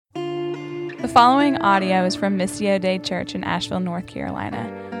following audio is from Missio Dei Church in Asheville, North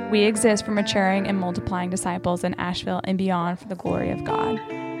Carolina. We exist for maturing and multiplying disciples in Asheville and beyond for the glory of God.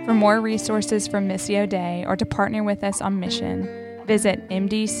 For more resources from Missio Dei or to partner with us on mission, visit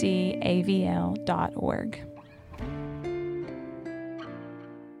mdcavl.org.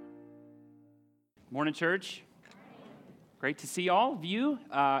 Morning, church. Great to see all of you.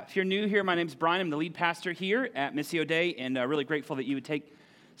 If you're new here, my name's Brian. I'm the lead pastor here at Missio Dei, and really grateful that you would take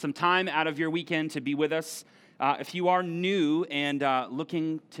some time out of your weekend to be with us. If you are new and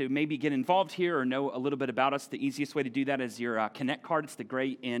looking to maybe get involved here or know a little bit about us, the easiest way to do that is your Connect card. It's the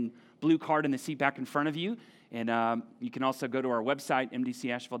gray and blue card in the seat back in front of you. And you can also go to our website,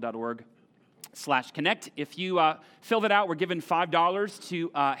 mdcasheville.org/connect. If you fill that out, we're giving $5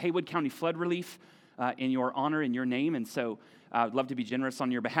 to Haywood County Flood Relief in your honor, in your name. And so I'd love to be generous on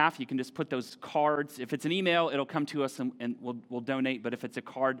your behalf. You can just put those cards. If it's an email, it'll come to us and we'll donate. But if it's a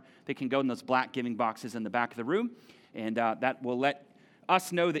card, they can go in those black giving boxes in the back of the room. And that will let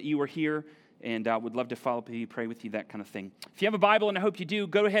us know that you are here and would love to follow up with you, pray with you, that kind of thing. If you have a Bible, and I hope you do,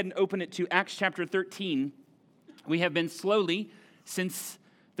 go ahead and open it to Acts chapter 13. We have been slowly, since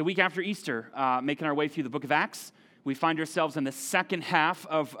the week after Easter, making our way through the book of Acts. We find ourselves in the second half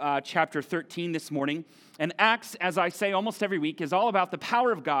of chapter 13 this morning. And Acts, as I say almost every week, is all about the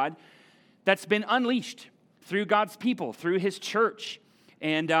power of God that's been unleashed through God's people, through his church.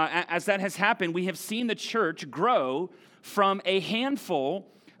 And as that has happened, we have seen the church grow from a handful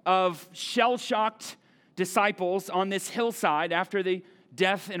of shell-shocked disciples on this hillside after the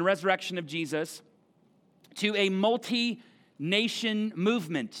death and resurrection of Jesus to a multi-nation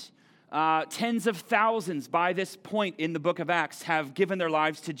movement. Tens of thousands by this point in the book of Acts have given their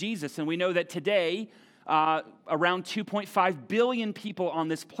lives to Jesus. And we know that today, around 2.5 billion people on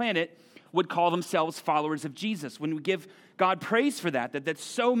this planet would call themselves followers of Jesus. When we give God praise for that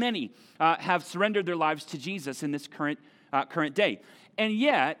so many have surrendered their lives to Jesus in this current day. And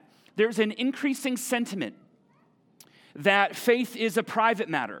yet, there's an increasing sentiment that faith is a private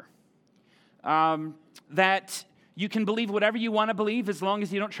matter, that you can believe whatever you want to believe as long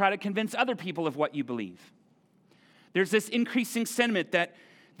as you don't try to convince other people of what you believe. There's this increasing sentiment that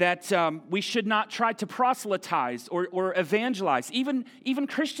we should not try to proselytize or evangelize. Even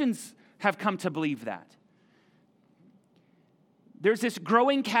Christians have come to believe that. There's this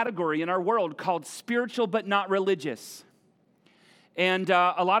growing category in our world called spiritual but not religious. And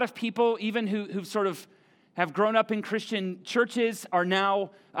a lot of people, even who've sort of have grown up in Christian churches, are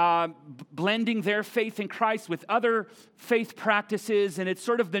now blending their faith in Christ with other faith practices, and it's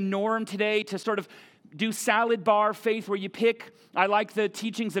sort of the norm today to sort of do salad bar faith where you pick, I like the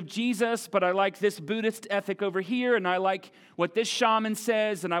teachings of Jesus, but I like this Buddhist ethic over here, and I like what this shaman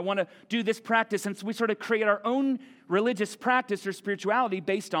says, and I want to do this practice. And so we sort of create our own religious practice or spirituality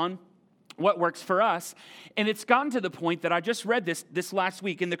based on what works for us. And it's gotten to the point that I just read this last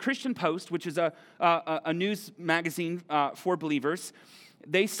week in the Christian Post, which is a news magazine for believers.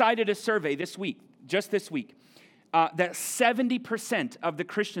 They cited a survey this week, just this week, that 70% of the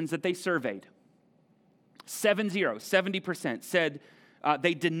Christians that they surveyed, 70% said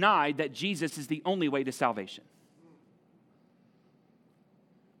they denied that Jesus is the only way to salvation.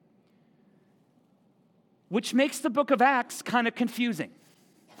 Which makes the book of Acts kind of confusing.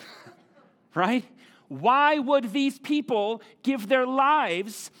 Right? Why would these people give their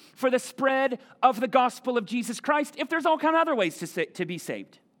lives for the spread of the gospel of Jesus Christ if there's all kind of other ways to be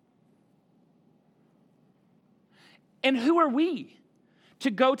saved? And who are we to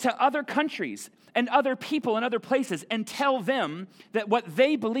go to other countries and other people and other places and tell them that what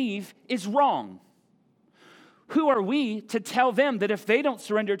they believe is wrong? Who are we to tell them that if they don't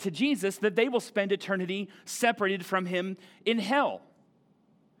surrender to Jesus, that they will spend eternity separated from him in hell?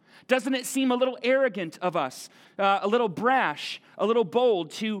 Doesn't it seem a little arrogant of us, a little brash, a little bold,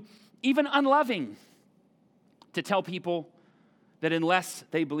 to even unloving, to tell people that unless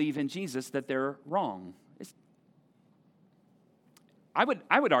they believe in Jesus, that they're wrong? I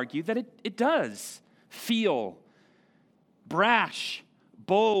would argue that it does feel brash,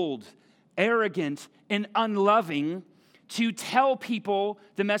 bold, arrogant, and unloving to tell people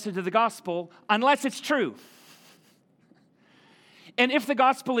the message of the gospel unless it's true. And if the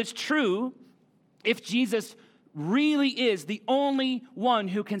gospel is true, if Jesus really is the only one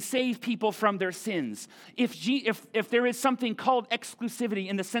who can save people from their sins, if there is something called exclusivity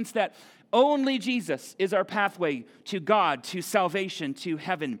in the sense that only Jesus is our pathway to God, to salvation, to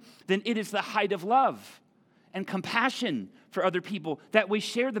heaven, then it is the height of love and compassion for other people that we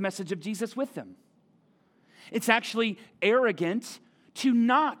share the message of Jesus with them. It's actually arrogant to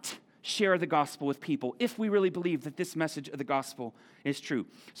not share the gospel with people if we really believe that this message of the gospel is true.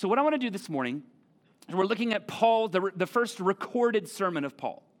 So what I want to do this morning is we're looking at Paul, the first recorded sermon of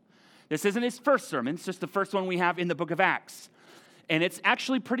Paul. This isn't his first sermon. It's just the first one we have in the book of Acts. And it's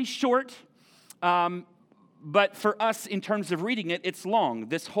actually pretty short, but for us, in terms of reading it, it's long.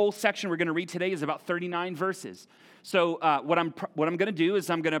 This whole section we're going to read today is about 39 verses. So what I'm going to do is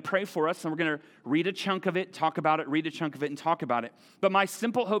I'm going to pray for us, and we're going to read a chunk of it, talk about it, read a chunk of it, and talk about it. But my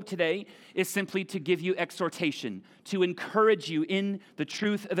simple hope today is simply to give you exhortation, to encourage you in the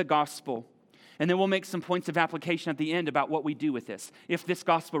truth of the gospel. And then we'll make some points of application at the end about what we do with this. If this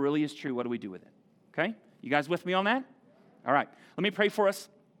gospel really is true, what do we do with it? Okay? You guys with me on that? All right. Let me pray for us,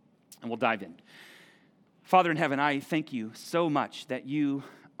 and we'll dive in. Father in heaven, I thank you so much that you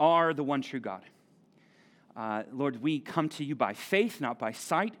are the one true God. Lord, we come to you by faith, not by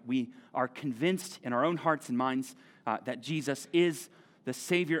sight. We are convinced in our own hearts and minds that Jesus is the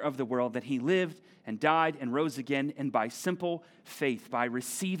Savior of the world, that he lived and died and rose again, and by simple faith, by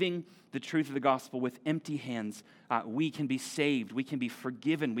receiving the truth of the gospel with empty hands, we can be saved, we can be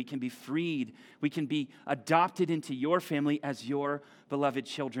forgiven, we can be freed, we can be adopted into your family as your beloved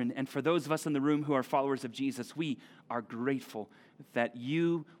children. And for those of us in the room who are followers of Jesus, we are grateful that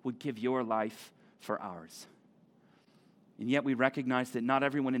you would give your life for ours. And yet we recognize that not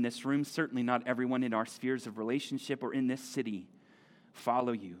everyone in this room, certainly not everyone in our spheres of relationship or in this city,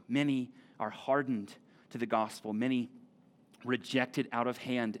 follow you. Many are hardened to the gospel. Many reject it out of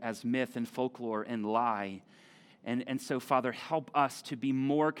hand as myth and folklore and lie. And so, Father, help us to be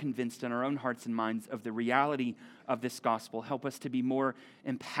more convinced in our own hearts and minds of the reality of this gospel. Help us to be more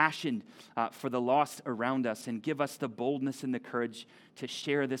impassioned for the lost around us, and give us the boldness and the courage to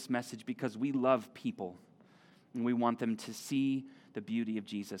share this message, because we love people and we want them to see the beauty of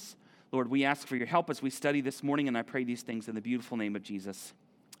Jesus. Lord, we ask for your help as we study this morning, and I pray these things in the beautiful name of Jesus.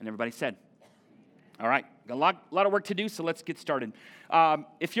 And everybody said, all right, got a lot of work to do, so let's get started.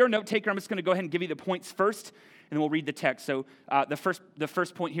 If you're a note taker, I'm just going to go ahead and give you the points first, and then we'll read the text. So the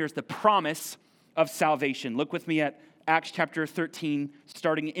first point here is the promise of salvation. Look with me at Acts chapter 13,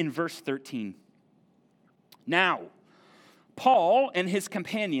 starting in verse 13. Now, Paul and his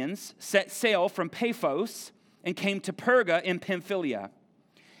companions set sail from Paphos and came to Perga in Pamphylia.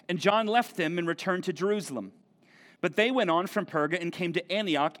 And John left them and returned to Jerusalem. But they went on from Perga and came to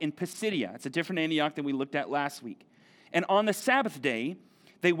Antioch in Pisidia. It's a different Antioch than we looked at last week. And on the Sabbath day,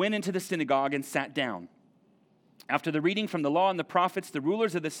 they went into the synagogue and sat down. After the reading from the law and the prophets, the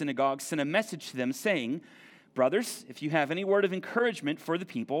rulers of the synagogue sent a message to them saying, "Brothers, if you have any word of encouragement for the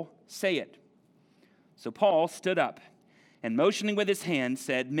people, say it." So Paul stood up and motioning with his hand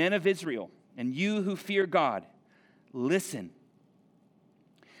said, "Men of Israel, and you who fear God, listen.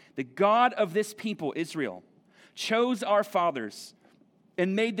 The God of this people, Israel, chose our fathers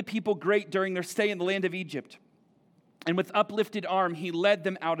and made the people great during their stay in the land of Egypt. And with uplifted arm, he led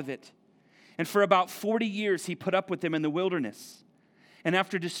them out of it. And for about 40 years, he put up with them in the wilderness. And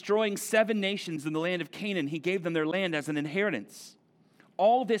after destroying 7 nations in the land of Canaan, he gave them their land as an inheritance.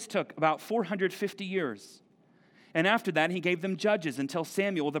 All this took about 450 years. And after that, he gave them judges until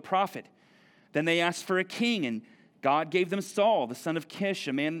Samuel the prophet. Then they asked for a king, and God gave them Saul, the son of Kish,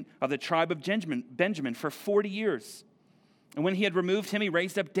 a man of the tribe of Benjamin, for 40 years. And when he had removed him, he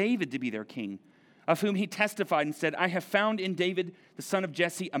raised up David to be their king, of whom he testified and said, I have found in David, the son of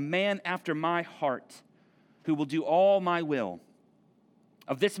Jesse, a man after my heart, who will do all my will.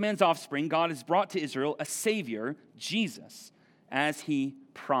 Of this man's offspring, God has brought to Israel a Savior, Jesus, as he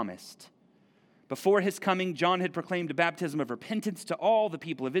promised. Before his coming, John had proclaimed a baptism of repentance to all the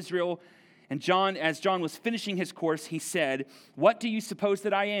people of Israel. And John, as John was finishing his course, he said, What do you suppose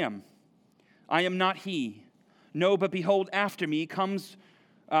that I am? I am not he. No, but behold, after me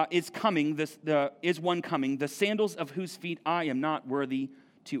is one coming, the sandals of whose feet I am not worthy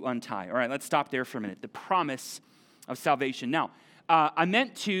to untie. All right, let's stop there for a minute. The promise of salvation. Now, I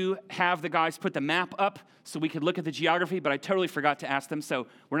meant to have the guys put the map up so we could look at the geography, but I totally forgot to ask them, so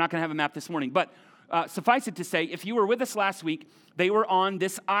we're not going to have a map this morning. But suffice it to say, if you were with us last week, they were on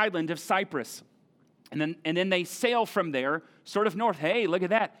this island of Cyprus. And then they sail from there, sort of north. Hey, look at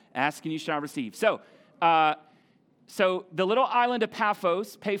that. Ask and you shall receive. So the little island of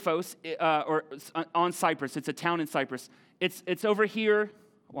Paphos, or on Cyprus, it's a town in Cyprus. It's over here.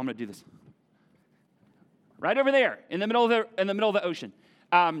 Well, I'm going to do this. Right over there, in the middle of the ocean.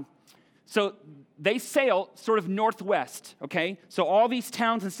 So they sail sort of northwest, okay? So all these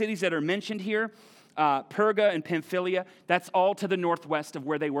towns and cities that are mentioned here, Perga and Pamphylia, that's all to the northwest of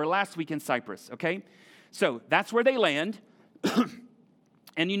where they were last week in Cyprus, okay? So that's where they land.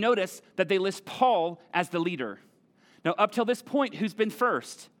 And you notice that they list Paul as the leader. Now, up till this point, who's been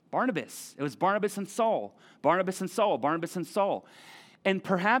first? Barnabas. It was Barnabas and Saul, Barnabas and Saul, Barnabas and Saul. And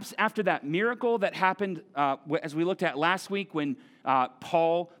perhaps after that miracle that happened, as we looked at last week, when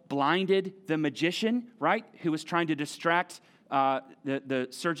Paul blinded the magician, right, who was trying to distract the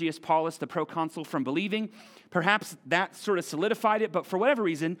Sergius Paulus, the proconsul, from believing, perhaps that sort of solidified it. But for whatever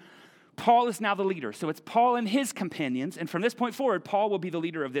reason, Paul is now the leader. So it's Paul and his companions. And from this point forward, Paul will be the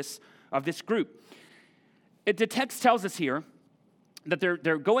leader of this group. The text tells us here that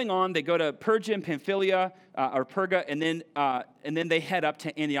they're going on. They go to Perga and Pamphylia, or Perga, and then they head up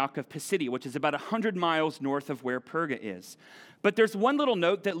to Antioch of Pisidia, which is about 100 miles north of where Perga is. But there's one little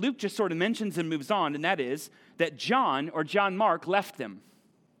note that Luke just sort of mentions and moves on, and that is that John Mark left them.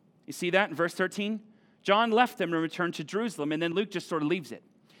 You see that in verse 13? John left them and returned to Jerusalem, and then Luke just sort of leaves it.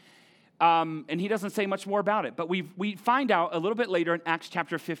 And he doesn't say much more about it. But we find out a little bit later in Acts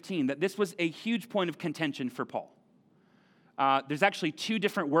chapter 15 that this was a huge point of contention for Paul. There's actually two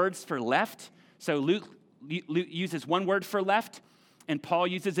different words for left. So Luke uses one word for left, and Paul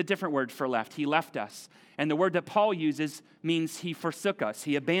uses a different word for left. He left us. And the word that Paul uses means he forsook us.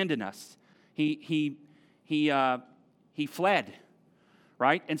 He abandoned us. He fled,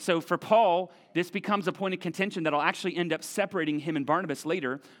 right? And so for Paul, this becomes a point of contention that'll actually end up separating him and Barnabas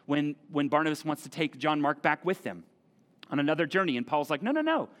later when Barnabas wants to take John Mark back with them on another journey. And Paul's like,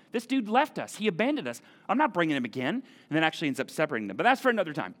 no, this dude left us. He abandoned us. I'm not bringing him again. And then actually ends up separating them. But that's for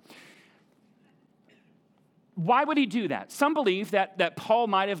another time. Why would he do that? Some believe that Paul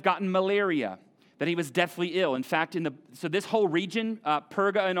might have gotten malaria, that he was deathly ill. In fact, so this whole region,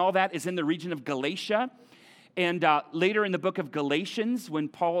 Perga and all that, is in the region of Galatia. And later in the book of Galatians, when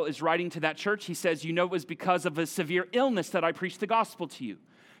Paul is writing to that church, he says, it was because of a severe illness that I preached the gospel to you.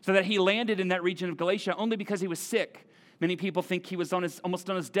 So that he landed in that region of Galatia only because he was sick. Many people think he was almost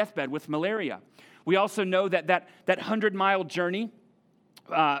on his deathbed with malaria. We also know that 100-mile journey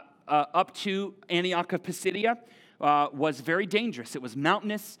up to Antioch of Pisidia was very dangerous. It was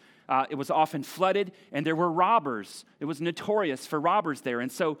mountainous. It was often flooded, and there were robbers. It was notorious for robbers there.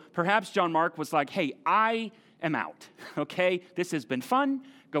 And so perhaps John Mark was like, hey, I am out, okay? This has been fun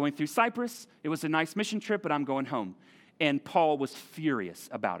going through Cyprus. It was a nice mission trip, but I'm going home. And Paul was furious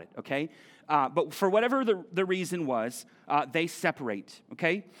about it, okay? But for whatever the reason was, they separate,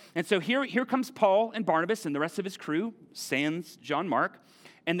 okay? And so here comes Paul and Barnabas and the rest of his crew, sans John Mark,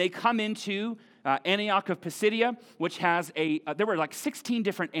 and they come into Antioch of Pisidia, which has there were like 16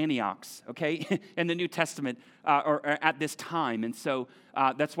 different Antiochs, okay, in the New Testament or at this time. And so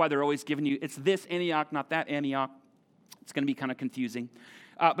that's why they're always giving you, it's this Antioch, not that Antioch. It's going to be kind of confusing.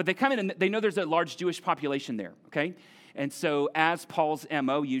 But they come in and they know there's a large Jewish population there, okay? And so as Paul's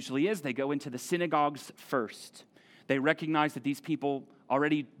MO usually is, they go into the synagogues first. They recognize that these people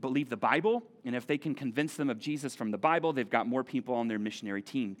already believe the Bible, and if they can convince them of Jesus from the Bible, they've got more people on their missionary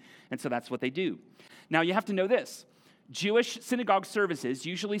team. And so that's what they do. Now, you have to know this. Jewish synagogue services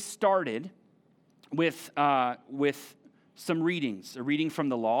usually started with some readings, a reading from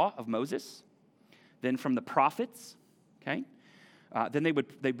the law of Moses, then from the prophets, okay? Then they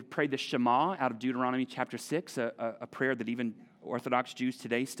would pray the Shema out of Deuteronomy chapter 6, a prayer that even Orthodox Jews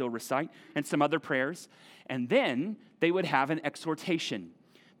today still recite, and some other prayers. And then they would have an exhortation,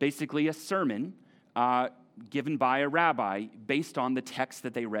 basically a sermon given by a rabbi based on the text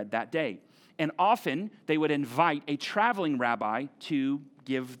that they read that day. And often they would invite a traveling rabbi to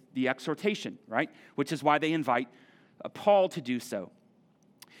give the exhortation, right? Which is why they invite Paul to do so.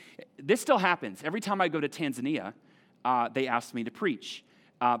 This still happens. Every time I go to Tanzania, they ask me to preach,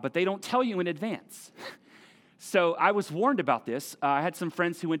 but they don't tell you in advance. So I was warned about this. I had some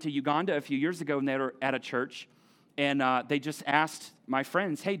friends who went to Uganda a few years ago, and they were at a church, and they just asked my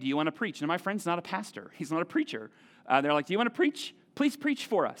friends, hey, do you want to preach? And my friend's not a pastor. He's not a preacher. They're like, do you want to preach? Please preach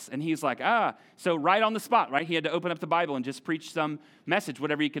for us. And he's like, So right on the spot, right? He had to open up the Bible and just preach some message,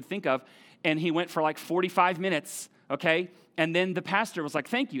 whatever he could think of. And he went for like 45 minutes, okay? And then the pastor was like,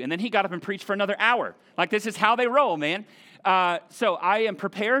 thank you. And then he got up and preached for another hour. Like, this is how they roll, man. So I am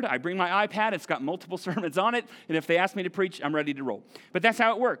prepared. I bring my iPad. It's got multiple sermons on it. And if they ask me to preach, I'm ready to roll. But that's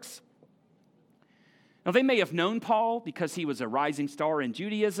how it works. Now, they may have known Paul because he was a rising star in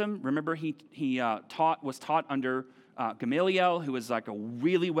Judaism. Remember, he was taught under Gamaliel, who was like a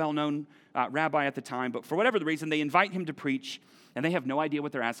really well-known rabbi at the time. But for whatever the reason, they invite him to preach, and they have no idea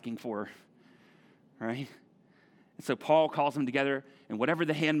what they're asking for, right? And so Paul calls them together, and whatever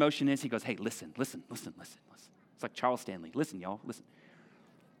the hand motion is, he goes, hey, listen. It's like Charles Stanley. Listen, y'all, listen.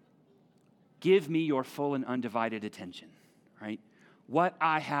 Give me your full and undivided attention, right? What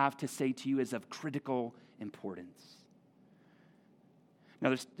I have to say to you is of critical importance.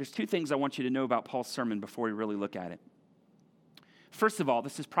 Now, there's two things I want you to know about Paul's sermon before we really look at it. First of all,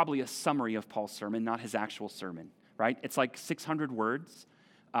 this is probably a summary of Paul's sermon, not his actual sermon, right? It's like 600 words.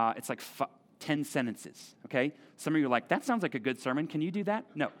 It's like 10 sentences, okay? Some of you are like, that sounds like a good sermon. Can you do that?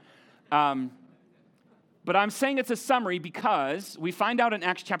 No. But I'm saying it's a summary because we find out in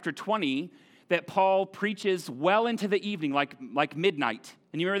Acts chapter 20 that Paul preaches well into the evening, like midnight.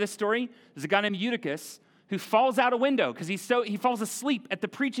 And you remember this story? There's a guy named Eutychus who falls out a window because he falls asleep at the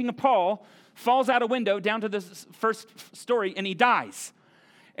preaching of Paul, falls out a window down to the first story, and he dies.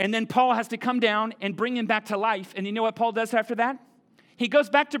 And then Paul has to come down and bring him back to life. And you know what Paul does after that? He goes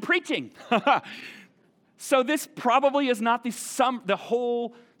back to preaching. So this probably is not the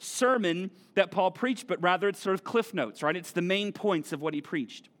whole sermon that Paul preached, but rather it's sort of cliff notes, right? It's the main points of what he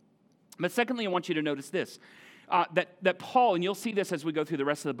preached. But secondly, I want you to notice this, that Paul, and you'll see this as we go through the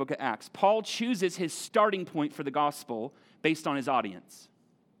rest of the book of Acts, Paul chooses his starting point for the gospel based on his audience.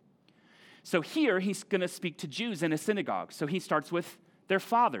 So here he's going to speak to Jews in a synagogue. So he starts with their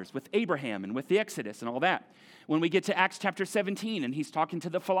fathers, with Abraham and with the Exodus and all that. When we get to Acts chapter 17 and he's talking to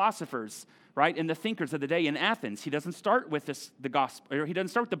the philosophers, right, and the thinkers of the day in Athens, he doesn't start with the gospel, or he doesn't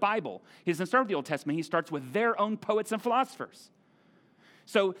start with the Bible. He doesn't start with the Old Testament. He starts with their own poets and philosophers.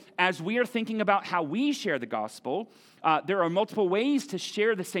 So as we are thinking about how we share the gospel, there are multiple ways to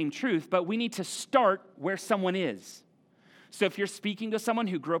share the same truth, but we need to start where someone is. So if you're speaking to someone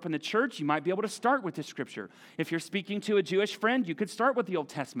who grew up in the church, you might be able to start with the scripture. If you're speaking to a Jewish friend, you could start with the Old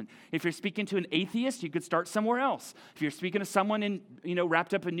Testament. If you're speaking to an atheist, you could start somewhere else. If you're speaking to someone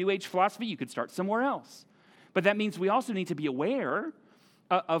wrapped up in New Age philosophy, you could start somewhere else. But that means we also need to be aware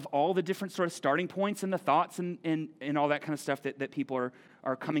of all the different sort of starting points and the thoughts and all that kind of stuff that people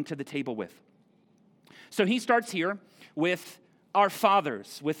are coming to the table with. So he starts here with our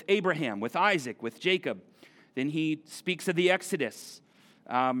fathers, with Abraham, with Isaac, with Jacob. Then he speaks of the Exodus.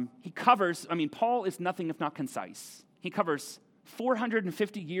 He covers, Paul is nothing if not concise. He covers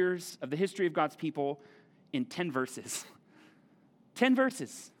 450 years of the history of God's people in 10 verses. 10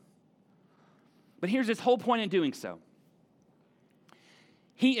 verses. But here's his whole point in doing so.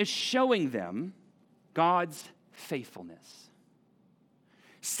 He is showing them God's faithfulness.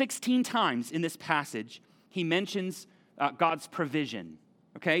 16 times in this passage, he mentions God's provision.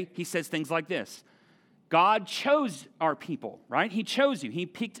 Okay? He says things like this. God chose our people, right? He chose you. He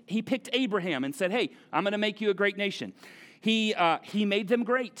picked Abraham and said, hey, I'm going to make you a great nation. He made them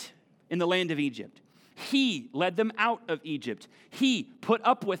great in the land of Egypt. He led them out of Egypt. He put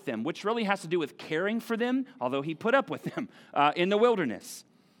up with them, which really has to do with caring for them, although he put up with them in the wilderness.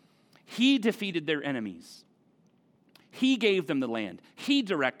 He defeated their enemies. He gave them the land. He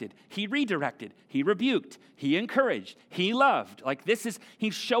directed. He redirected. He rebuked. He encouraged. He loved.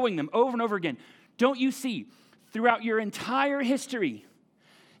 He's showing them over and over again. Don't you see throughout your entire history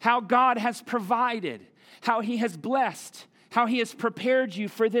how God has provided, how he has blessed, how he has prepared you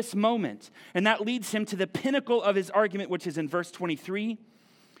for this moment? And that leads him to the pinnacle of his argument, which is in verse 23.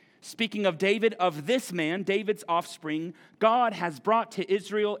 Speaking of David, of this man, David's offspring, God has brought to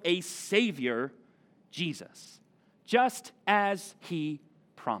Israel a Savior, Jesus, just as he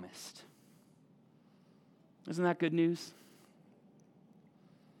promised. Isn't that good news?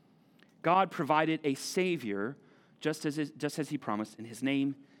 God provided a Savior just as he promised, and his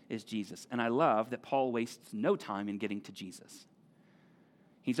name is Jesus. And I love that Paul wastes no time in getting to Jesus.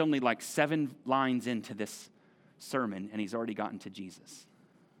 He's only like 7 lines into this sermon, and he's already gotten to Jesus.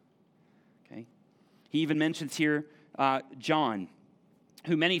 Okay? He even mentions here John,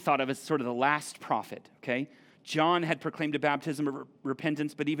 who many thought of as sort of the last prophet. Okay? John had proclaimed a baptism of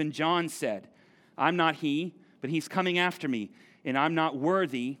repentance, but even John said, I'm not he, but he's coming after me, and I'm not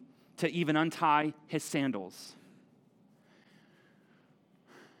worthy to even untie his sandals.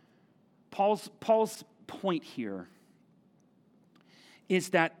 Paul's point here is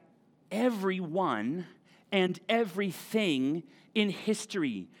that everyone and everything in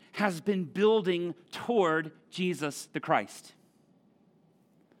history has been building toward Jesus the Christ.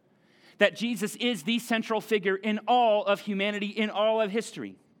 That Jesus is the central figure in all of humanity, in all of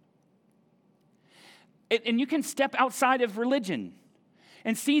history. And you can step outside of religion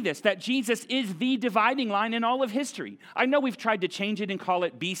and see this, that Jesus is the dividing line in all of history. I know we've tried to change it and call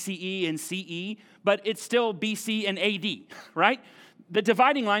it BCE and CE, but it's still BC and AD, right? The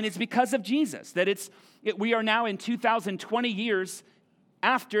dividing line is because of Jesus, that we are now in 2020 years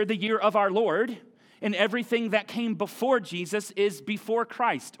after the year of our Lord, and everything that came before Jesus is before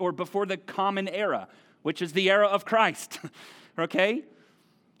Christ, or before the common era, which is the era of Christ, okay?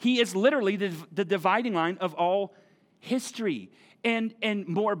 He is literally the dividing line of all history. And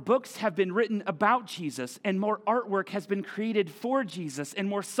more books have been written about Jesus, and more artwork has been created for Jesus, and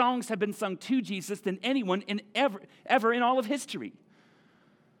more songs have been sung to Jesus than anyone ever in all of history.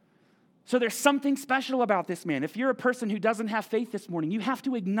 So there's something special about this man. If you're a person who doesn't have faith this morning, you have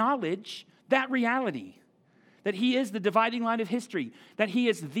to acknowledge that reality, that he is the dividing line of history, that he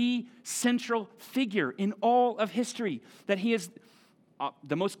is the central figure in all of history, that he is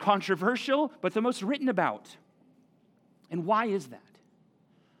the most controversial, but the most written about. And why is that?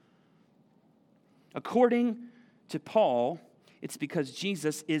 According to Paul, it's because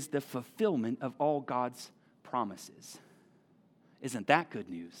Jesus is the fulfillment of all God's promises. Isn't that good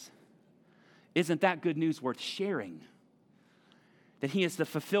news? Isn't that good news worth sharing? That he is the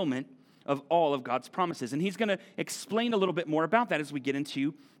fulfillment of all of God's promises. And he's going to explain a little bit more about that as we get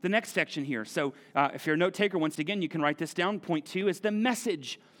into the next section here. So if you're a note taker, once again, you can write this down. Point 2 is the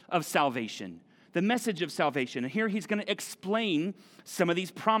message of salvation. The message of salvation. And here he's going to explain some of these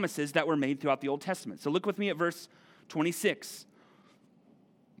promises that were made throughout the Old Testament. So look with me at verse 26.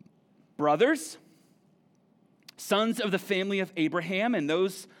 Brothers, sons of the family of Abraham, and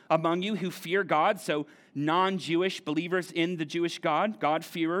those among you who fear God, so non-Jewish believers in the Jewish God,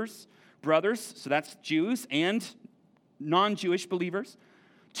 God-fearers, brothers, so that's Jews and non-Jewish believers,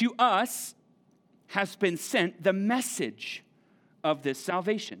 to us has been sent the message of this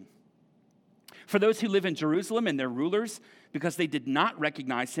salvation. For those who live in Jerusalem and their rulers, because they did not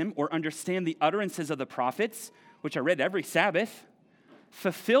recognize him or understand the utterances of the prophets, which I read every Sabbath,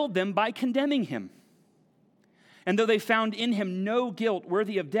 fulfilled them by condemning him. And though they found in him no guilt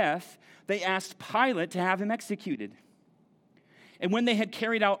worthy of death, they asked Pilate to have him executed. And when they had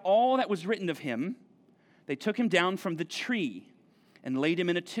carried out all that was written of him, they took him down from the tree and laid him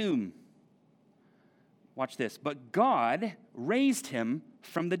in a tomb. Watch this. But God raised him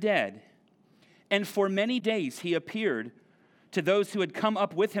from the dead. And for many days he appeared to those who had come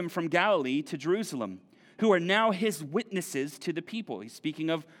up with him from Galilee to Jerusalem, who are now his witnesses to the people. He's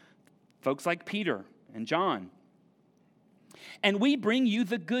speaking of folks like Peter and John. And we bring you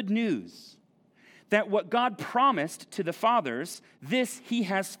the good news that what God promised to the fathers, this he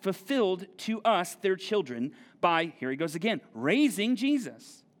has fulfilled to us, their children, by, here he goes again, raising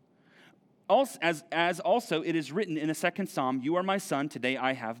Jesus. As also it is written in the second psalm, you are my son, today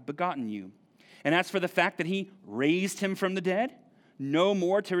I have begotten you. And as for the fact that he raised him from the dead, no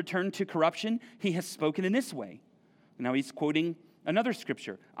more to return to corruption, he has spoken in this way. Now he's quoting another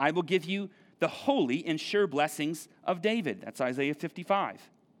scripture. I will give you the holy and sure blessings of David. That's Isaiah 55.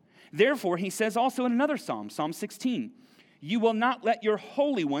 Therefore, he says also in another psalm, Psalm 16, you will not let your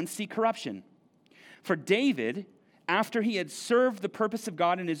Holy One see corruption. For David, after he had served the purpose of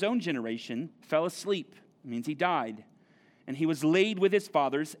God in his own generation, fell asleep. It means he died. And he was laid with his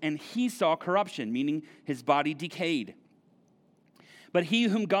fathers, and he saw corruption, meaning his body decayed. But he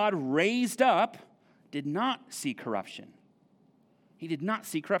whom God raised up did not see corruption. He did not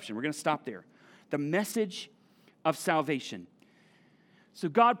see corruption. We're going to stop there. The message of salvation. So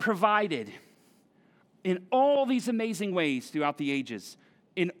God provided in all these amazing ways throughout the ages.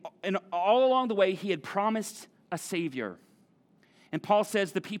 In all along the way, he had promised a Savior. And Paul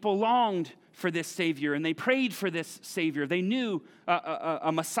says the people longed for this Savior, and they prayed for this Savior. They knew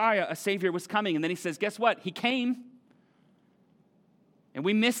a Messiah, a Savior was coming. And then he says, guess what? He came, and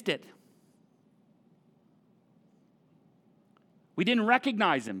we missed it. We didn't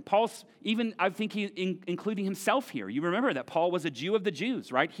recognize him. Paul's even, I think, including himself here. You remember that Paul was a Jew of the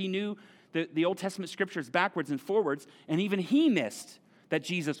Jews, right? He knew the Old Testament scriptures backwards and forwards, and even he missed that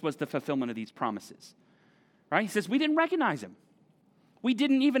Jesus was the fulfillment of these promises, right? He says, we didn't recognize him. We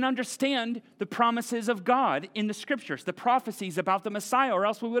didn't even understand the promises of God in the scriptures, the prophecies about the Messiah, or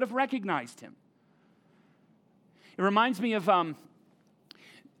else we would have recognized him. It reminds me of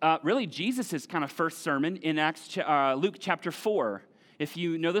really Jesus' kind of first sermon in Luke chapter 4. If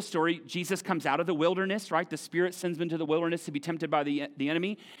you know the story, Jesus comes out of the wilderness, right? The Spirit sends him into the wilderness to be tempted by the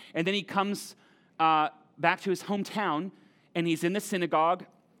enemy. And then he comes back to his hometown, and he's in the synagogue,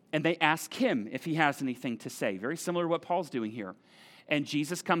 and they ask him if he has anything to say. Very similar to what Paul's doing here. And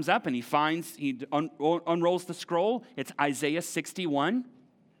Jesus comes up, and he unrolls the scroll. It's Isaiah 61.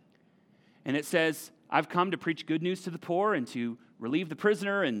 And it says, I've come to preach good news to the poor and to relieve the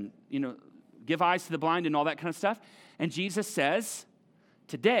prisoner and, give eyes to the blind and all that kind of stuff. And Jesus says,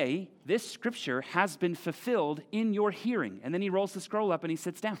 today, this scripture has been fulfilled in your hearing. And then he rolls the scroll up and he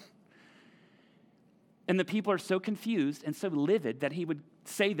sits down. And the people are so confused and so livid that he would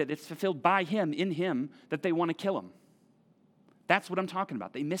say that it's fulfilled by him, in him, that they want to kill him. That's what I'm talking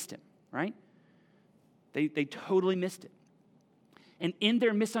about. They missed him, right? They totally missed it. And in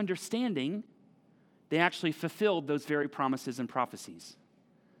their misunderstanding, they actually fulfilled those very promises and prophecies.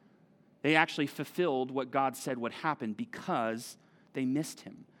 They actually fulfilled what God said would happen because they missed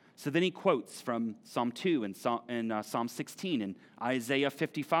him. So then he quotes from Psalm 2 and Psalm 16 and Isaiah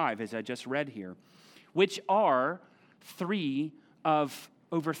 55, as I just read here, which are three of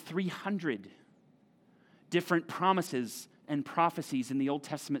over 300 different promises and prophecies in the Old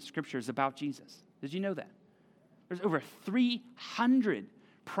Testament scriptures about Jesus. Did you know that? There's over 300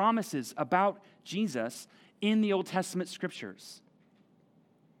 promises about Jesus in the Old Testament scriptures.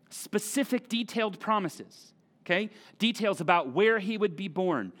 Specific, detailed promises, okay? Details about where he would be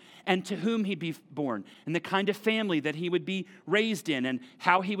born and to whom he'd be born and the kind of family that he would be raised in and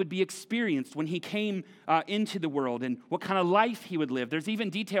how he would be experienced when he came into the world and what kind of life he would live. There's even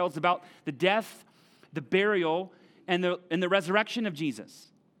details about the death, the burial, and the resurrection of Jesus,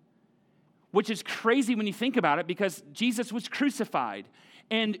 which is crazy when you think about it because Jesus was crucified,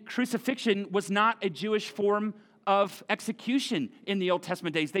 and crucifixion was not a Jewish form of execution in the Old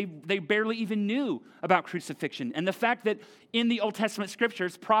Testament days. They barely even knew about crucifixion. And the fact that in the Old Testament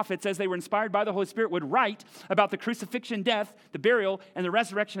scriptures, prophets, as they were inspired by the Holy Spirit, would write about the crucifixion, death, the burial, and the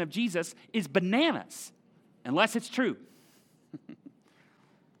resurrection of Jesus is bananas, unless it's true.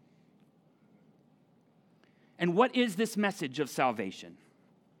 And what is this message of salvation?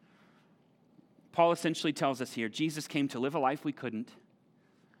 Paul essentially tells us here, Jesus came to live a life we couldn't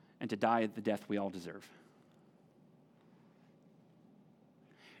and to die the death we all deserve.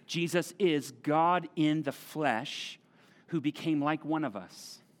 Jesus is God in the flesh who became like one of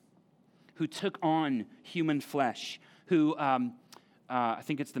us, who took on human flesh, who, I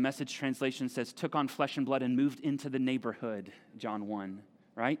think it's the Message translation says, took on flesh and blood and moved into the neighborhood, John 1,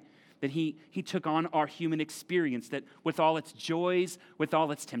 right? That he took on our human experience, that with all its joys, with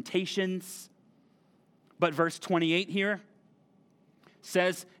all its temptations. But verse 28 here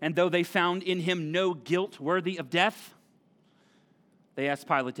says, and though they found in him no guilt worthy of death, they asked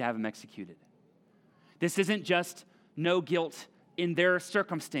Pilate to have him executed. This isn't just no guilt in their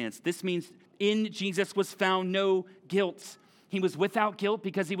circumstance. This means in Jesus was found no guilt. He was without guilt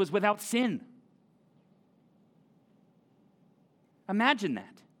because he was without sin. Imagine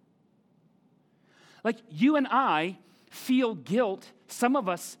that. Like you and I feel guilt, some of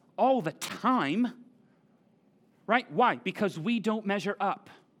us all the time, right? Why? Because we don't measure up.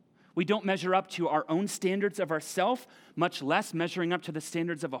 We don't measure up to our own standards of ourselves, much less measuring up to the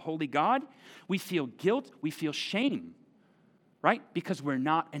standards of a holy God. We feel guilt, we feel shame, right? Because we're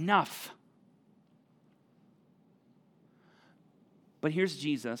not enough. But here's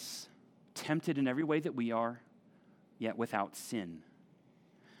Jesus, tempted in every way that we are, yet without sin.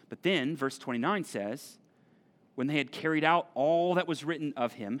 But then, verse 29 says, when they had carried out all that was written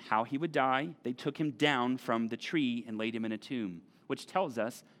of him, how he would die, they took him down from the tree and laid him in a tomb, which tells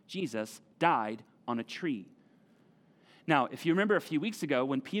us Jesus died on a tree. Now, if you remember a few weeks ago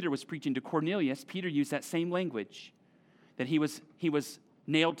when Peter was preaching to Cornelius, Peter used that same language, that he was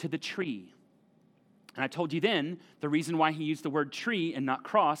nailed to the tree. And I told you then, the reason why he used the word tree and not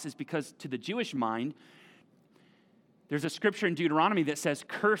cross is because to the Jewish mind, there's a scripture in Deuteronomy that says,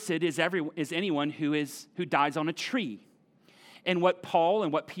 cursed is anyone who dies on a tree. And what Paul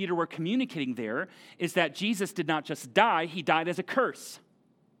and what Peter were communicating there is that Jesus did not just die, he died as a curse.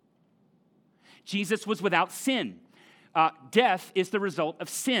 Jesus was without sin. Death is the result of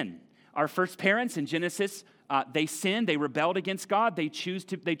sin. Our first parents in Genesis, they sinned, they rebelled against God, they chose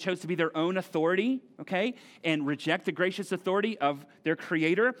to be their own authority, okay, and reject the gracious authority of their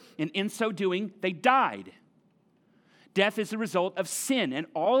Creator, and in so doing, they died. Death is the result of sin, and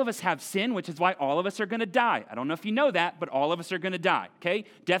all of us have sin, which is why all of us are going to die. I don't know if you know that, but all of us are going to die, okay?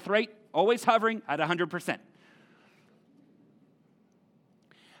 Death rate always hovering at 100%.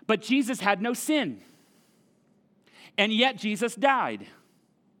 But Jesus had no sin, and yet Jesus died.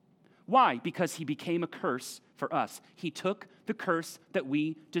 Why? Because he became a curse for us. He took the curse that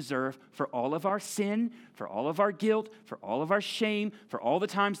we deserve for all of our sin, for all of our guilt, for all of our shame, for all the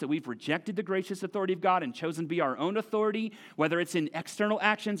times that we've rejected the gracious authority of God and chosen to be our own authority, whether it's in external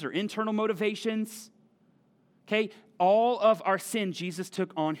actions or internal motivations. Okay? All of our sin Jesus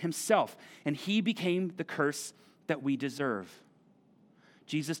took on himself, and he became the curse that we deserve.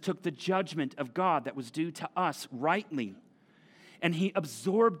 Jesus took the judgment of God that was due to us rightly, and he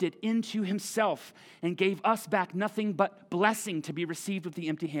absorbed it into himself and gave us back nothing but blessing to be received with the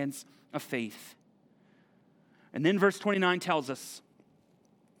empty hands of faith. And then verse 29 tells us,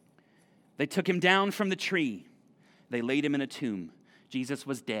 they took him down from the tree. They laid him in a tomb. Jesus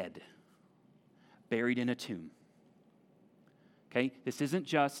was dead, buried in a tomb. Okay, this isn't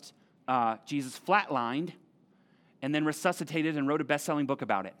just Jesus flatlined and then resuscitated and wrote a best-selling book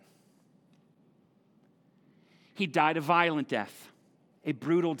about it. He died a violent death, a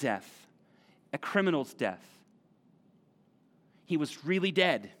brutal death, a criminal's death. He was really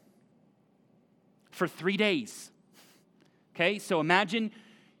dead. for 3 days. Okay, so imagine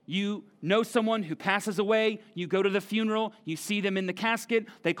you know someone who passes away, you go to the funeral, you see them in the casket,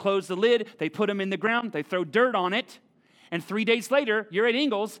 they close the lid, they put them in the ground, they throw dirt on it, and 3 days later, you're at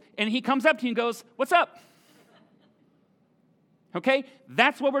Ingles, and he comes up to you and goes, "What's up?" Okay,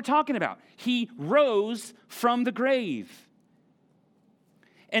 that's what we're talking about. He rose from the grave.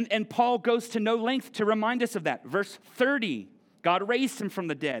 And Paul goes to no length to remind us of that. Verse 30, God raised him from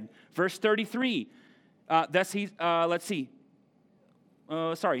the dead. Verse 33,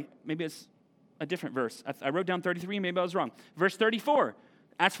 maybe it's a different verse. I wrote down 33, maybe I was wrong. Verse 34,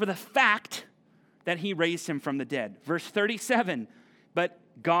 as for the fact that he raised him from the dead. Verse 37, but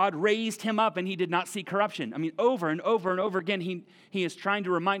God raised him up and he did not see corruption. I mean, over and over and over again, he is trying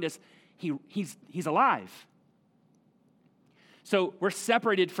to remind us he's alive. So we're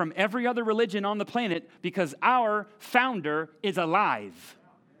separated from every other religion on the planet because our founder is alive.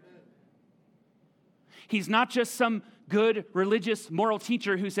 He's not just some good religious moral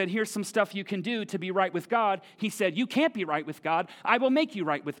teacher who said, here's some stuff you can do to be right with God. He said, you can't be right with God. I will make you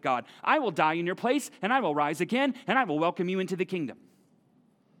right with God. I will die in your place and I will rise again and I will welcome you into the kingdom.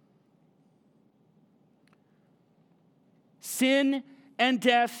 Sin and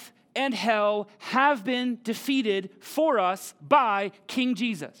death and hell have been defeated for us by King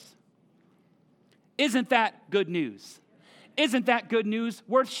Jesus. Isn't that good news? Isn't that good news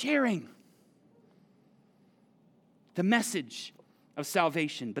worth sharing? The message of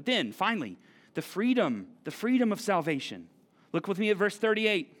salvation. But then, finally, the freedom of salvation. Look with me at verse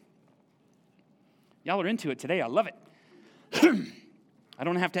 38. Y'all are into it today. I love it. I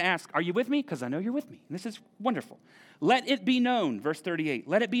don't have to ask, are you with me? Because I know you're with me. This is wonderful. Let it be known, verse 38,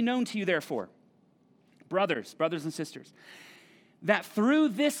 let it be known to you, therefore, brothers and sisters, that through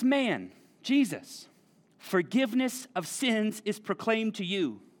this man, Jesus, forgiveness of sins is proclaimed to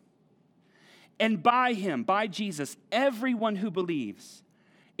you. And by him, by Jesus, everyone who believes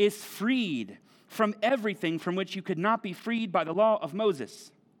is freed from everything from which you could not be freed by the law of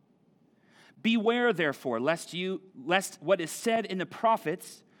Moses. Beware, therefore, lest what is said in the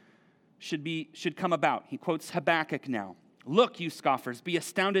prophets should come about. He quotes Habakkuk now. Look, you scoffers, be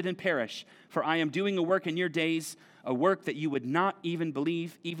astounded and perish, for I am doing a work in your days, a work that you would not even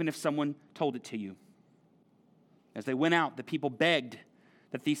believe, even if someone told it to you. As they went out, the people begged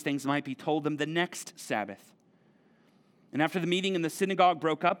that these things might be told them the next Sabbath. And after the meeting in the synagogue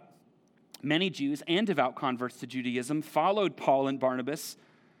broke up, many Jews and devout converts to Judaism followed Paul and Barnabas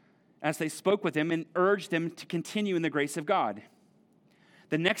as they spoke with them and urged them to continue in the grace of God.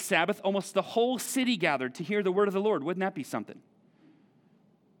 The next Sabbath, almost the whole city gathered to hear the word of the Lord. Wouldn't that be something?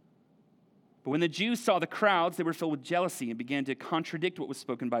 But when the Jews saw the crowds, they were filled with jealousy and began to contradict what was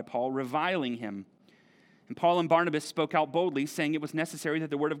spoken by Paul, reviling him. And Paul and Barnabas spoke out boldly, saying it was necessary that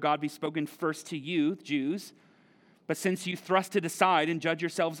the word of God be spoken first to you, Jews. But since you thrust it aside and judge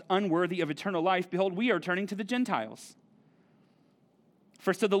yourselves unworthy of eternal life, behold, we are turning to the Gentiles.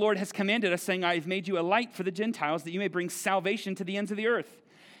 For so the Lord has commanded us, saying, I have made you a light for the Gentiles, that you may bring salvation to the ends of the earth.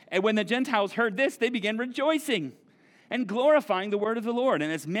 And when the Gentiles heard this, they began rejoicing and glorifying the word of the Lord.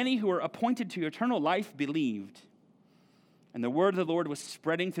 And as many who were appointed to eternal life believed. And the word of the Lord was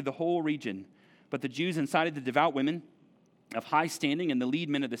spreading through the whole region. But the Jews incited the devout women of high standing and the lead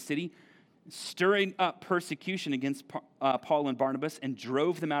men of the city, stirring up persecution against Paul and Barnabas, and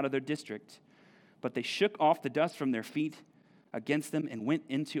drove them out of their district. But they shook off the dust from their feet against them and went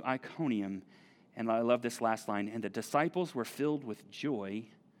into Iconium. And I love this last line. And the disciples were filled with joy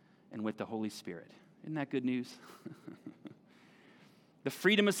and with the Holy Spirit. Isn't that good news? The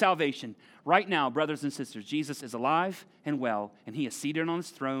freedom of salvation. Right now, brothers and sisters, Jesus is alive and well, and he is seated on his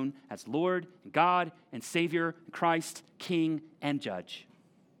throne as Lord, and God, and Savior, Christ, King, and Judge.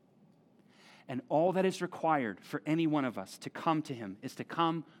 And all that is required for any one of us to come to him is to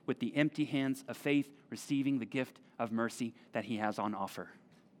come with the empty hands of faith, receiving the gift of mercy that he has on offer.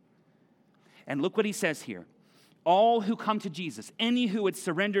 And look what he says here. All who come to Jesus, any who would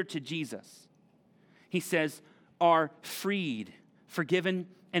surrender to Jesus, he says, are freed, forgiven,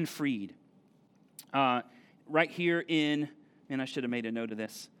 and freed. Right here in, and I should have made a note of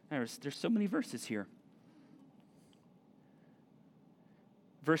this. There's so many verses here.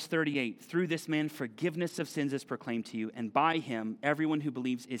 Verse 38, through this man forgiveness of sins is proclaimed to you, and by him everyone who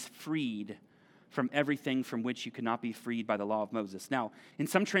believes is freed from everything from which you could not be freed by the law of Moses. Now, in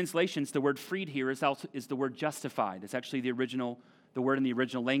some translations, the word freed here is the word justified. It's actually the word in the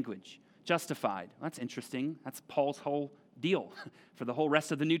original language. Justified. Well, that's interesting. That's Paul's whole deal for the whole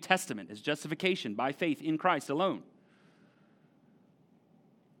rest of the New Testament is justification by faith in Christ alone.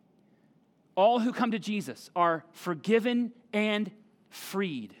 All who come to Jesus are forgiven and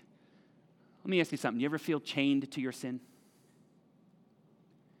freed. Let me ask you something. You ever feel chained to your sin?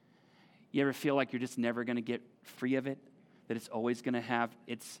 You ever feel like you're just never going to get free of it? That it's always going to have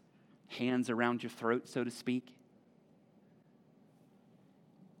its hands around your throat, so to speak?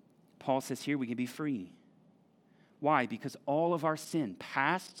 Paul says here we can be free. Why? Because all of our sin,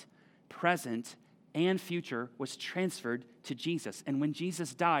 past, present, and future, was transferred to Jesus. And when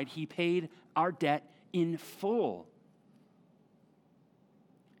Jesus died, he paid our debt in full.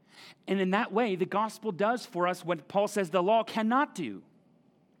 And in that way, the gospel does for us what Paul says the law cannot do.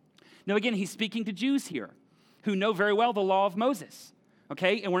 Now, again, he's speaking to Jews here who know very well the law of Moses,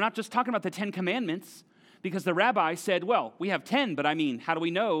 okay? And we're not just talking about the 10 Commandments, because the rabbi said, well, we have 10, but I mean, how do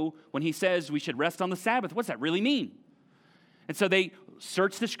we know when he says we should rest on the Sabbath? What's that really mean? And so they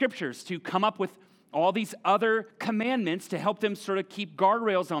searched the scriptures to come up with all these other commandments to help them sort of keep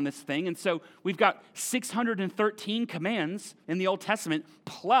guardrails on this thing. And so we've got 613 commands in the Old Testament,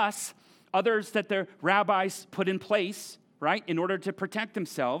 plus others that the rabbis put in place, right, in order to protect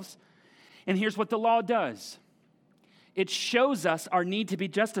themselves. And here's what the law does. It shows us our need to be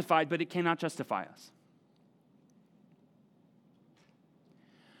justified, but it cannot justify us.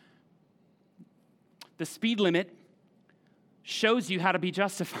 The speed limit shows you how to be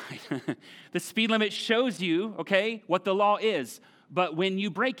justified. The speed limit shows you, okay, what the law is. But when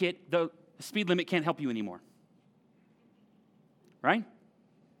you break it, the speed limit can't help you anymore. Right?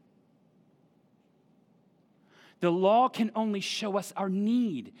 The law can only show us our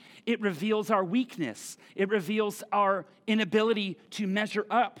need. It reveals our weakness. It reveals our inability to measure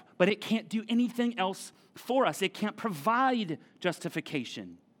up, but it can't do anything else for us. It can't provide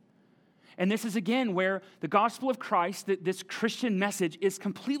justification. And this is, again, where the gospel of Christ, this Christian message, is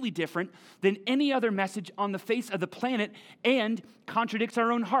completely different than any other message on the face of the planet and contradicts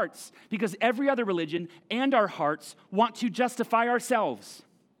our own hearts, because every other religion and our hearts want to justify ourselves.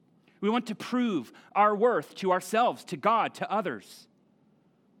 We want to prove our worth to ourselves, to God, to others.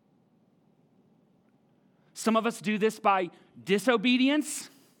 Some of us do this by disobedience,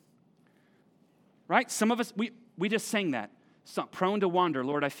 right? Some of us, we just sang that. So, prone to wander,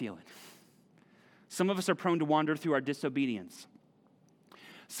 Lord, I feel it. Some of us are prone to wander through our disobedience.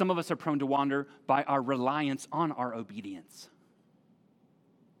 Some of us are prone to wander by our reliance on our obedience.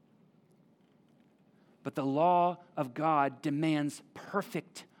 But the law of God demands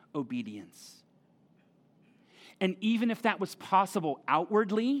perfect obedience. And even if that was possible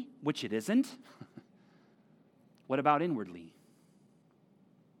outwardly, which it isn't, what about inwardly?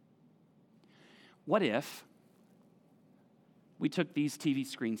 What if we took these TV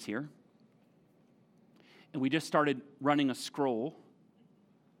screens here and we just started running a scroll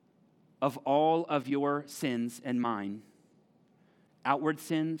of all of your sins and mine, outward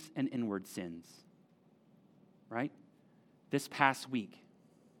sins and inward sins, right? This past week.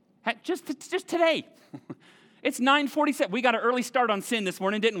 Just today. It's 9:47. We got an early start on sin this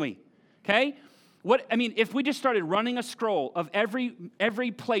morning, didn't we? Okay? If we just started running a scroll of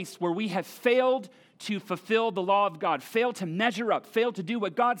every place where we have failed to fulfill the law of God, failed to measure up, failed to do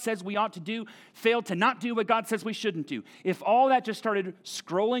what God says we ought to do, failed to not do what God says we shouldn't do. If all that just started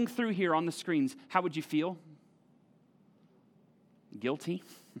scrolling through here on the screens, how would you feel? Guilty,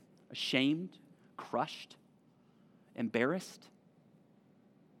 ashamed, crushed, embarrassed?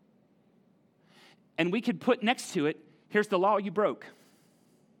 And we could put next to it, here's the law you broke.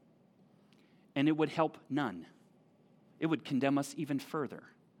 And it would help none. It would condemn us even further.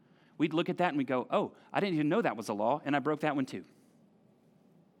 We'd look at that and we'd go, oh, I didn't even know that was a law, and I broke that one too.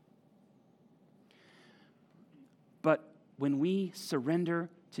 But when we surrender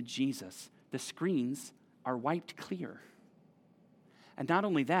to Jesus, the screens are wiped clear. And not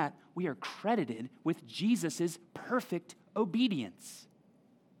only that, we are credited with Jesus' perfect obedience.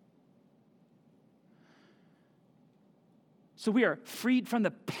 So we are freed from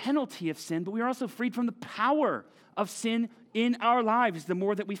the penalty of sin, but we are also freed from the power of sin in our lives the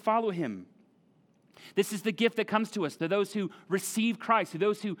more that we follow him. This is the gift that comes to us, to those who receive Christ, to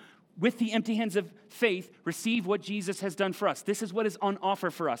those who, with the empty hands of faith, receive what Jesus has done for us. This is what is on offer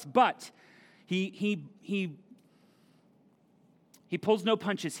for us. But he pulls no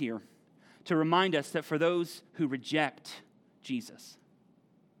punches here to remind us that for those who reject Jesus,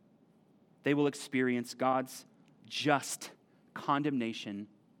 they will experience God's just condemnation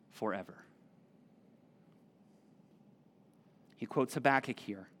forever. He quotes Habakkuk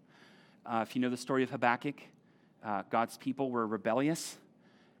here. If you know the story of Habakkuk, God's people were rebellious,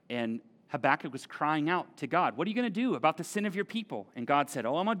 and Habakkuk was crying out to God, what are you going to do about the sin of your people? And God said,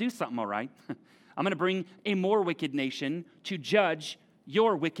 I'm going to do something all right. I'm going to bring a more wicked nation to judge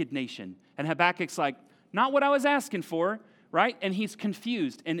your wicked nation. And Habakkuk's like, not what I was asking for. right? And he's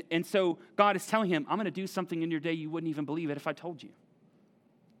confused. And so God is telling him, I'm going to do something in your day you wouldn't even believe it if I told you.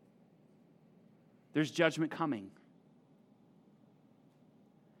 There's judgment coming.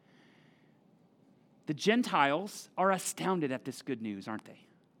 The Gentiles are astounded at this good news, aren't they?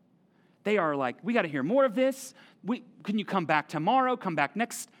 They are like, we got to hear more of this. Can you come back tomorrow, come back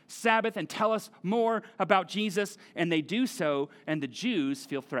next Sabbath and tell us more about Jesus? And they do so, and the Jews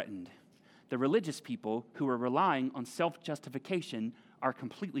feel threatened. The religious people who are relying on self-justification are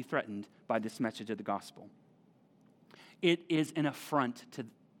completely threatened by this message of the gospel. It is an affront to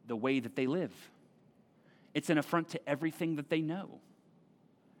the way that they live. It's an affront to everything that they know.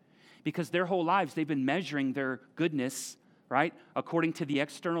 Because their whole lives, they've been measuring their goodness, right, according to the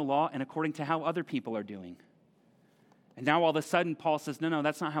external law and according to how other people are doing. And now all of a sudden, Paul says, no,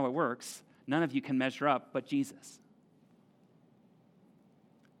 that's not how it works. None of you can measure up but Jesus.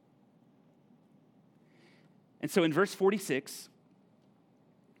 And so in verse 46,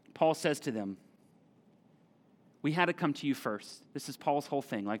 Paul says to them, we had to come to you first. This is Paul's whole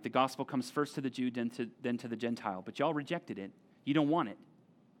thing. Like the gospel comes first to the Jew, then to the Gentile. But y'all rejected it. You don't want it.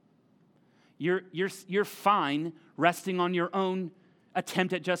 You're fine resting on your own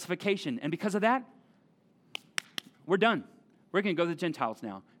attempt at justification. And because of that, we're done. We're going to go to the Gentiles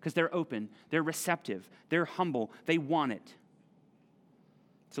now because they're open, they're receptive, they're humble, they want it.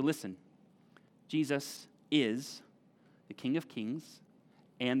 So listen, Jesus is the King of Kings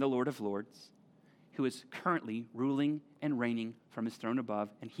and the Lord of Lords, who is currently ruling and reigning from his throne above,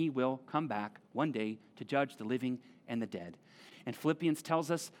 and he will come back one day to judge the living and the dead. And Philippians tells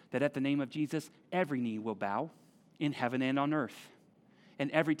us that at the name of Jesus, every knee will bow in heaven and on earth,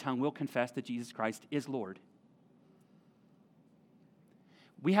 and every tongue will confess that Jesus Christ is Lord.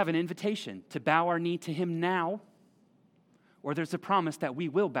 We have an invitation to bow our knee to him now, or there's a promise that we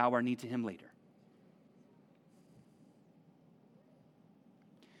will bow our knee to him later.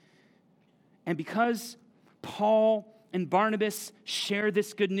 And because Paul and Barnabas share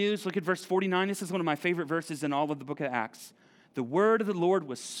this good news, look at verse 49. This is one of my favorite verses in all of the book of Acts. The word of the Lord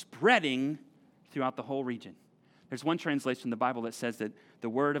was spreading throughout the whole region. There's one translation in the Bible that says that the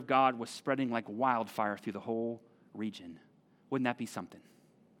word of God was spreading like wildfire through the whole region. Wouldn't that be something?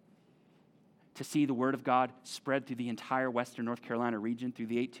 To see the word of God spread through the entire western North Carolina region, through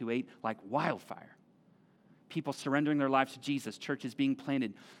the 828, like wildfire. People surrendering their lives to Jesus, churches being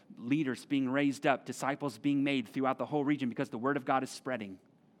planted, leaders being raised up, disciples being made throughout the whole region because the word of God is spreading.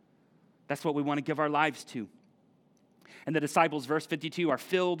 That's what we want to give our lives to. And the disciples, verse 52, are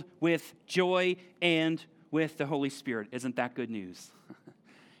filled with joy and with the Holy Spirit. Isn't that good news?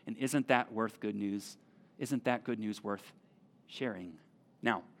 And isn't that worth good news? Isn't that good news worth sharing?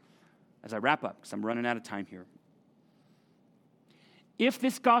 Now, as I wrap up, because I'm running out of time here. If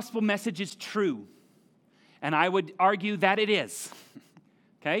this gospel message is true, and I would argue that it is,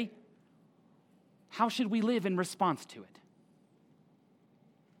 okay, how should we live in response to it?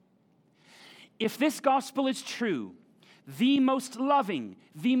 If this gospel is true, the most loving,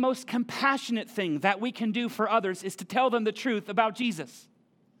 the most compassionate thing that we can do for others is to tell them the truth about Jesus.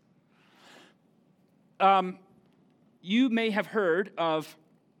 You may have heard of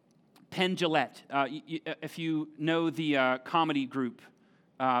Penn Jillette. If you know the comedy group,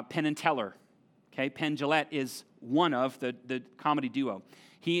 Penn and Teller, okay, Penn Jillette is one of the comedy duo.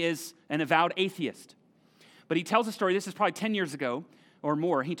 He is an avowed atheist. But he tells a story, this is probably 10 years ago or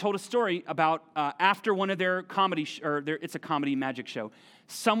more. He told a story about after one of their comedy, it's a comedy magic show,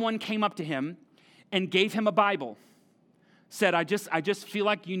 someone came up to him and gave him a Bible. Said, I just feel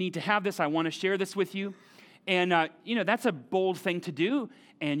like you need to have this. I want to share this with you. And, that's a bold thing to do.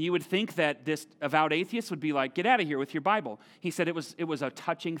 And you would think that this avowed atheist would be like, get out of here with your Bible. He said it was a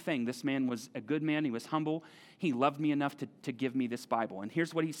touching thing. This man was a good man. He was humble. He loved me enough to give me this Bible. And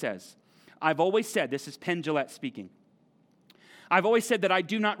here's what he says. I've always said, this is Penn Jillette speaking, I've always said that I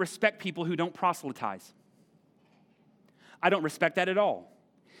do not respect people who don't proselytize. I don't respect that at all.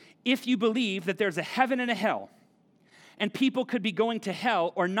 If you believe that there's a heaven and a hell, and people could be going to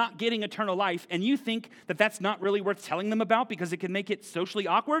hell or not getting eternal life, and you think that that's not really worth telling them about because it can make it socially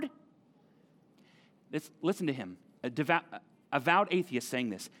awkward? Listen to him, avowed atheist saying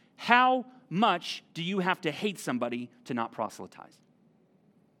this. How much do you have to hate somebody to not proselytize?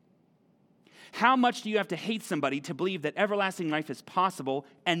 How much do you have to hate somebody to believe that everlasting life is possible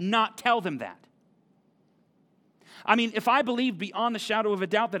and not tell them that? I mean, if I believed beyond the shadow of a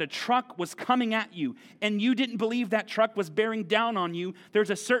doubt that a truck was coming at you and you didn't believe that truck was bearing down on you, there's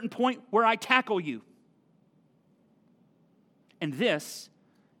a certain point where I tackle you. And this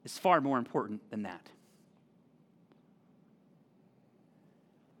is far more important than that.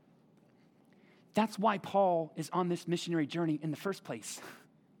 That's why Paul is on this missionary journey in the first place,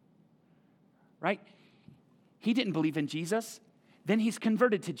 right? He didn't believe in Jesus. Then he's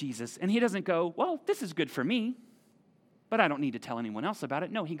converted to Jesus, and he doesn't go, well, this is good for me, but I don't need to tell anyone else about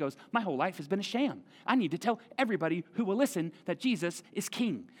it. No, he goes, my whole life has been a sham. I need to tell everybody who will listen that Jesus is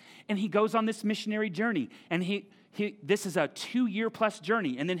king. And he goes on this missionary journey, and this is a 2-year-plus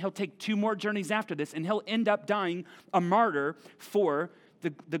journey, and then he'll take 2 more journeys after this, and he'll end up dying a martyr for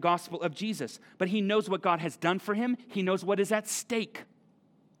the gospel of Jesus. But he knows what God has done for him. He knows what is at stake.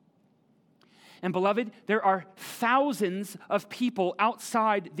 And beloved, there are thousands of people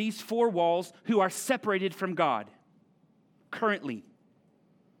outside these 4 walls who are separated from God currently.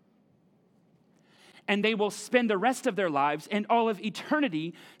 And they will spend the rest of their lives and all of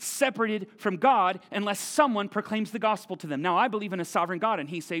eternity separated from God unless someone proclaims the gospel to them. Now, I believe in a sovereign God, and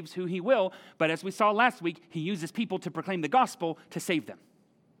he saves who he will, but as we saw last week, he uses people to proclaim the gospel to save them.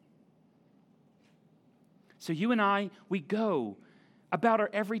 So you and I, we go about our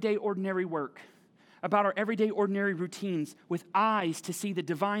everyday ordinary work, about our everyday ordinary routines with eyes to see the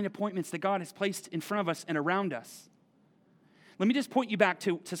divine appointments that God has placed in front of us and around us. Let me just point you back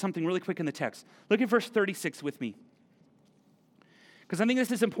to something really quick in the text. Look at verse 36 with me, because I think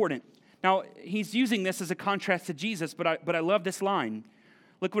this is important. Now, he's using this as a contrast to Jesus, but I love this line.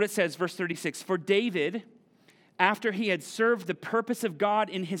 Look what it says, verse 36. For David, after he had served the purpose of God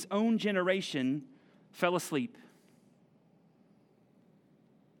in his own generation, fell asleep.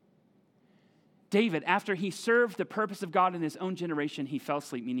 David, after he served the purpose of God in his own generation, he fell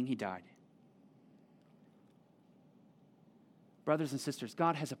asleep, meaning he died. Brothers and sisters,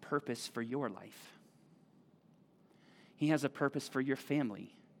 God has a purpose for your life. He has a purpose for your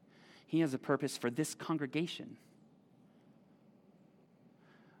family. He has a purpose for this congregation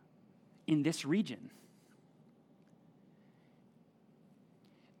in this region.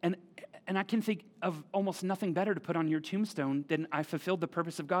 And I can think of almost nothing better to put on your tombstone than I fulfilled the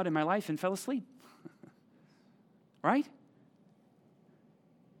purpose of God in my life and fell asleep. Right?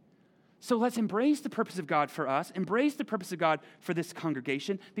 So let's embrace the purpose of God for us, embrace the purpose of God for this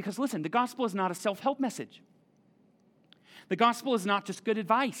congregation, because listen, the gospel is not a self-help message. The gospel is not just good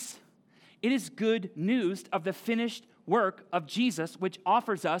advice. It is good news of the finished work of Jesus, which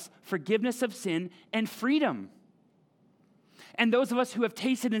offers us forgiveness of sin and freedom. And those of us who have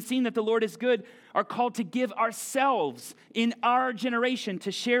tasted and seen that the Lord is good are called to give ourselves in our generation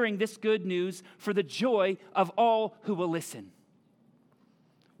to sharing this good news for the joy of all who will listen.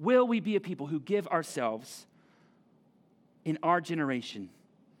 Will we be a people who give ourselves in our generation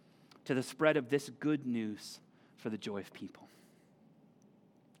to the spread of this good news for the joy of people?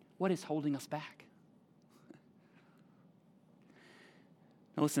 What is holding us back?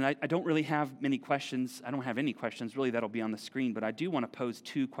 Now listen, I don't really have many questions. I don't have any questions really that'll be on the screen, but I do want to pose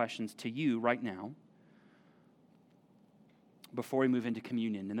 2 questions to you right now before we move into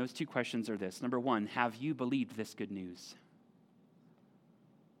communion. And those 2 questions are this. Number 1, have you believed this good news?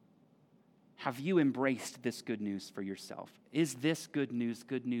 Have you embraced this good news for yourself? Is this good news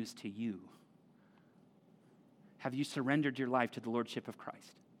to you? Have you surrendered your life to the Lordship of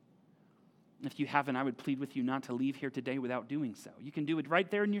Christ? If you haven't, I would plead with you not to leave here today without doing so. You can do it right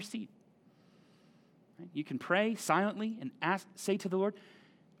there in your seat. Right? You can pray silently and say to the Lord,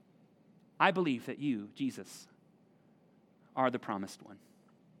 I believe that you, Jesus, are the promised one.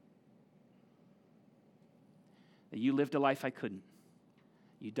 That you lived a life I couldn't.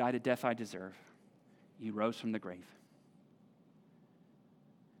 You died a death I deserve. You rose from the grave.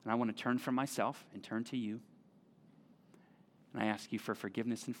 And I want to turn from myself and turn to you. And I ask you for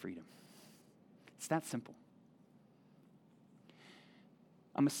forgiveness and freedom. It's that simple.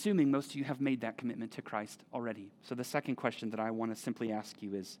 I'm assuming most of you have made that commitment to Christ already. So the second question that I want to simply ask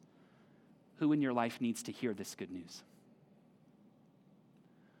you is, who in your life needs to hear this good news?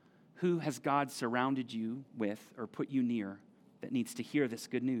 Who has God surrounded you with or put you near that needs to hear this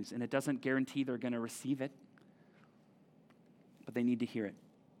good news? And it doesn't guarantee they're going to receive it, but they need to hear it.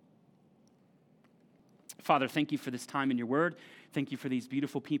 Father, thank you for this time in your word. Thank you for these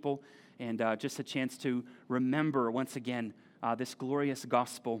beautiful people and just a chance to remember once again this glorious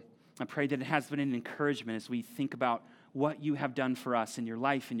gospel. I pray that it has been an encouragement as we think about what you have done for us in your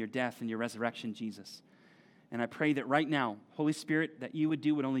life and your death and your resurrection, Jesus. And I pray that right now, Holy Spirit, that you would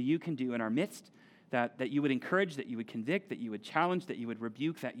do what only you can do in our midst, that you would encourage, that you would convict, that you would challenge, that you would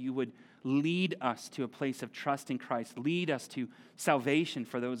rebuke, that you would lead us to a place of trust in Christ, lead us to salvation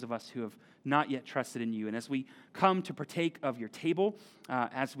for those of us who have not yet trusted in you. And as we come to partake of your table,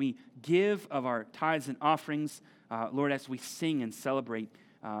 as we give of our tithes and offerings, Lord, as we sing and celebrate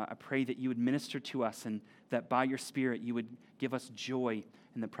I pray that you would minister to us and that by your Spirit you would give us joy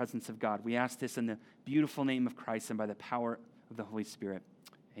in the presence of God. We ask this in the beautiful name of Christ and by the power of the Holy Spirit.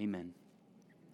 Amen.